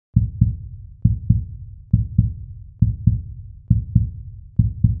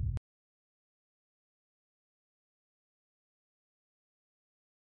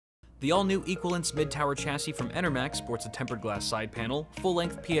The all-new Equilence mid-tower chassis from Enermax sports a tempered glass side panel,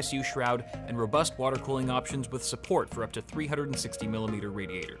 full-length PSU shroud, and robust water cooling options with support for up to 360mm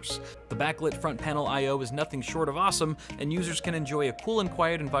radiators. The backlit front panel I/O is nothing short of awesome, and users can enjoy a cool and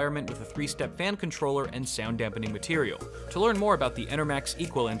quiet environment with a 3-step fan controller and sound dampening material. To learn more about the Enermax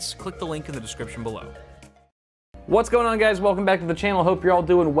Equilence, click the link in the description below. What's going on, guys? Welcome back to the channel. Hope you're all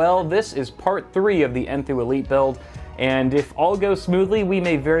doing well. This is part 3 of the Enthoo Elite build. And if all goes smoothly, we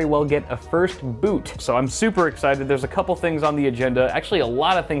may very well get a first boot. So I'm super excited. There's a couple things on the agenda, actually a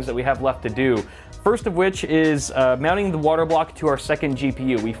lot of things that we have left to do. First of which is mounting the water block to our second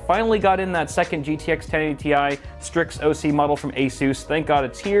GPU. We finally got in that second GTX 1080 Ti Strix OC model from Asus. Thank God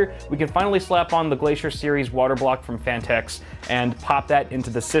it's here. We can finally slap on the Glacier Series water block from Fantex and pop that into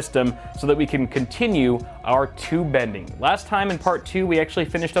the system so that we can continue our tube bending. Last time in part 2, we actually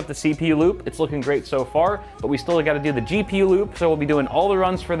finished up the CPU loop. It's looking great so far, but we still got to do the GPU loop, so we'll be doing all the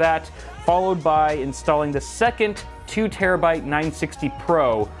runs for that, followed by installing the second 2TB 960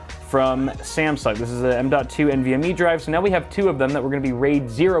 Pro from Samsung. This is a M.2 NVMe drive, so now we have 2 of them that we're going to be RAID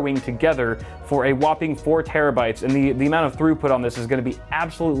zeroing together for a whopping 4 terabytes, and the amount of throughput on this is going to be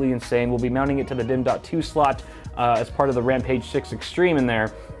absolutely insane. We'll be mounting it to the DIMM.2 slot as part of the Rampage 6 Extreme in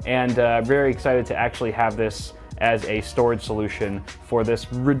there, and very excited to actually have this as a storage solution for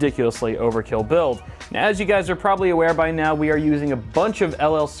this ridiculously overkill build. Now, as you guys are probably aware by now, we are using a bunch of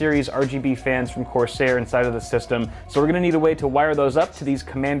LL Series RGB fans from Corsair inside of the system, so we're gonna need a way to wire those up to these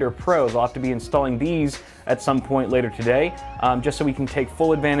Commander Pros. I'll have to be installing these at some point later today, just so we can take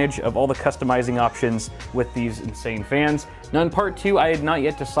full advantage of all the customizing options with these insane fans. Now, in part 2, I had not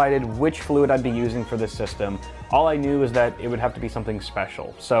yet decided which fluid I'd be using for this system. All I knew was that it would have to be something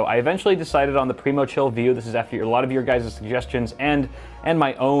special. So I eventually decided on the Primo Chill View. This is after a lot of your guys' suggestions and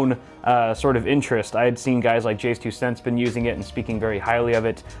my own sort of interest. I had seen guys like Jace2Cents been using it and speaking very highly of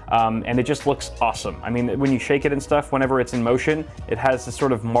it, and it just looks awesome. I mean, when you shake it and stuff, whenever it's in motion, it has this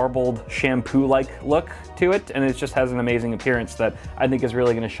sort of marbled shampoo-like look to it, and it just has an amazing appearance that I think is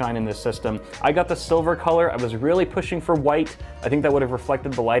really going to shine in this system. I got the silver color. I was really pushing for white. I think that would have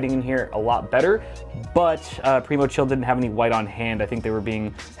reflected the lighting in here a lot better, but Primo Chill didn't have any white on hand. I think they were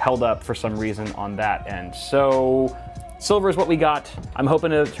being held up for some reason on that end. So silver is what we got. I'm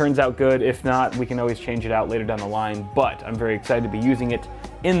hoping it turns out good. If not, we can always change it out later down the line, but I'm very excited to be using it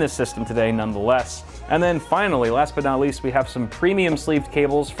in this system today nonetheless. And then finally, last but not least, we have some premium sleeved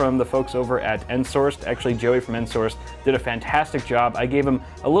cables from the folks over at Ensourced. Actually, Joey from Ensourced did a fantastic job. I gave him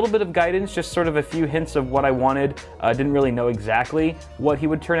a little bit of guidance, just sort of a few hints of what I wanted. Didn't really know exactly what he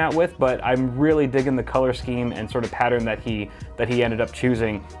would turn out with, but I'm really digging the color scheme and sort of pattern that he ended up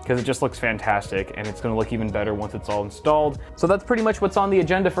choosing, because it just looks fantastic, and it's gonna look even better once it's all installed. So that's pretty much what's on the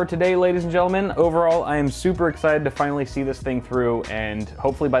agenda for today, ladies and gentlemen. Overall, I am super excited to finally see this thing through, and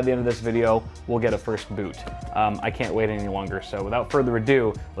hopefully by the end of this video, we'll get a first boot. I can't wait any longer, so without further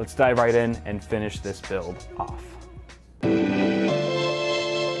ado, let's dive right in and finish this build off.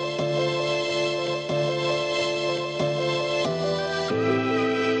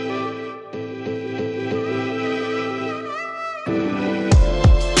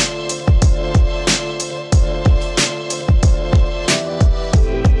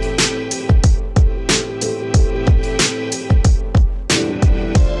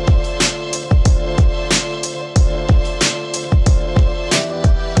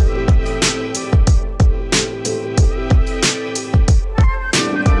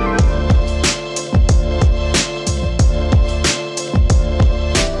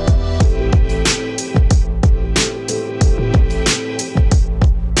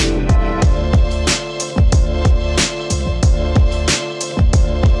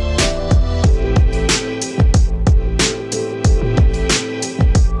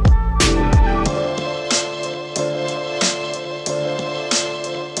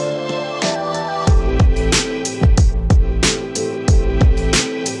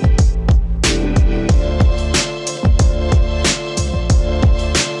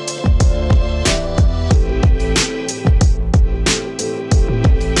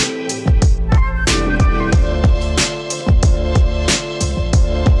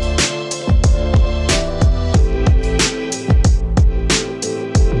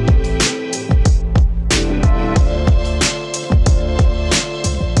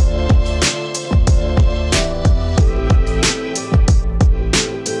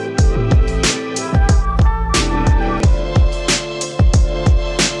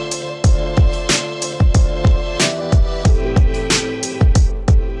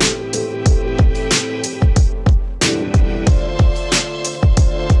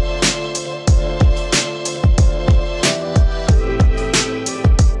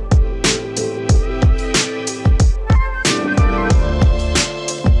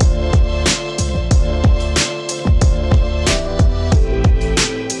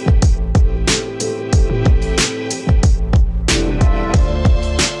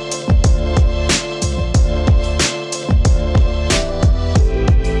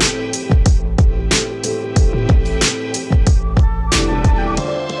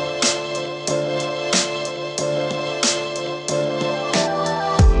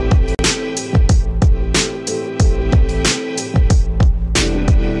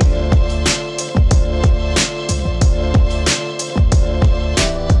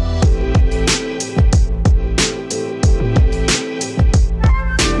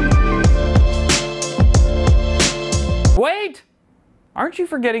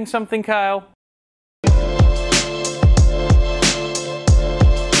 forgetting something, Kyle?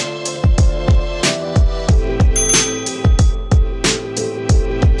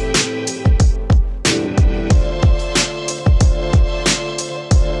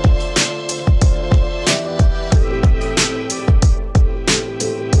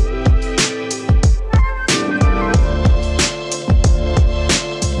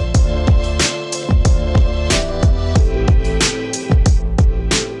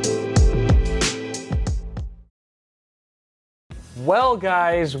 Well,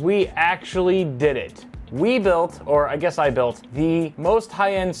 guys, we actually did it. We built, or I guess I built, the most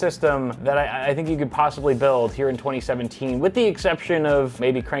high-end system that I think you could possibly build here in 2017, with the exception of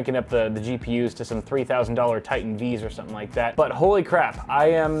maybe cranking up the GPUs to some $3,000 Titan Vs or something like that. But holy crap, I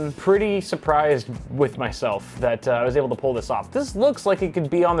am pretty surprised with myself that I was able to pull this off. This looks like it could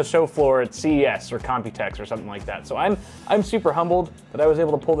be on the show floor at CES or Computex or something like that. So I'm super humbled that I was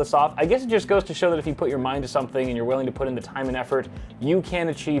able to pull this off. I guess it just goes to show that if you put your mind to something and you're willing to put in the time and effort, you can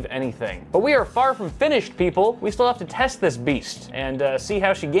achieve anything. But we are far from finished, people. We still have to test this beast and see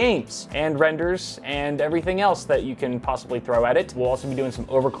how she games and renders and everything else that you can possibly throw at it. We'll also be doing some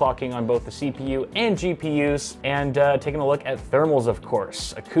overclocking on both the CPU and GPUs and taking a look at thermals, of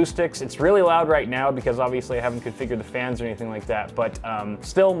course. Acoustics, it's really loud right now because obviously I haven't configured the fans or anything like that, but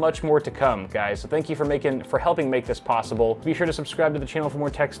still much more to come, guys. So thank you for helping make this possible. Be sure to subscribe to the channel for more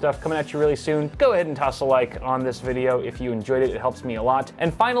tech stuff coming at you really soon. Go ahead and toss a like on this video if you enjoyed it. It helps me a lot.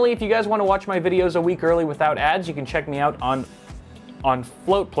 And finally, if you guys want to watch my videos a week early without ads, you can check me out on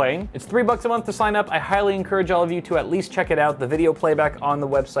Floatplane. It's $3 a month to sign up. I highly encourage all of you to at least check it out. The video playback on the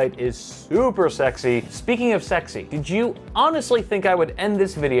website is super sexy. Speaking of sexy, did you honestly think I would end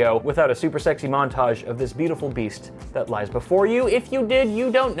this video without a super sexy montage of this beautiful beast that lies before you? If you did,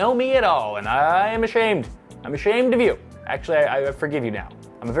 you don't know me at all, and I am ashamed. I'm ashamed of you. Actually, I forgive you now.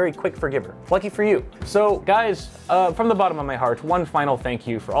 I'm a very quick forgiver. Lucky for you. So guys, from the bottom of my heart, one final thank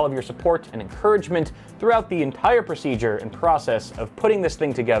you for all of your support and encouragement throughout the entire procedure and process of putting this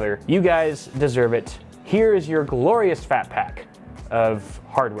thing together. You guys deserve it. Here is your glorious fat pack of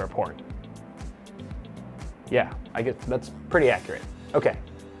hardware porn. Yeah, I guess that's pretty accurate. Okay.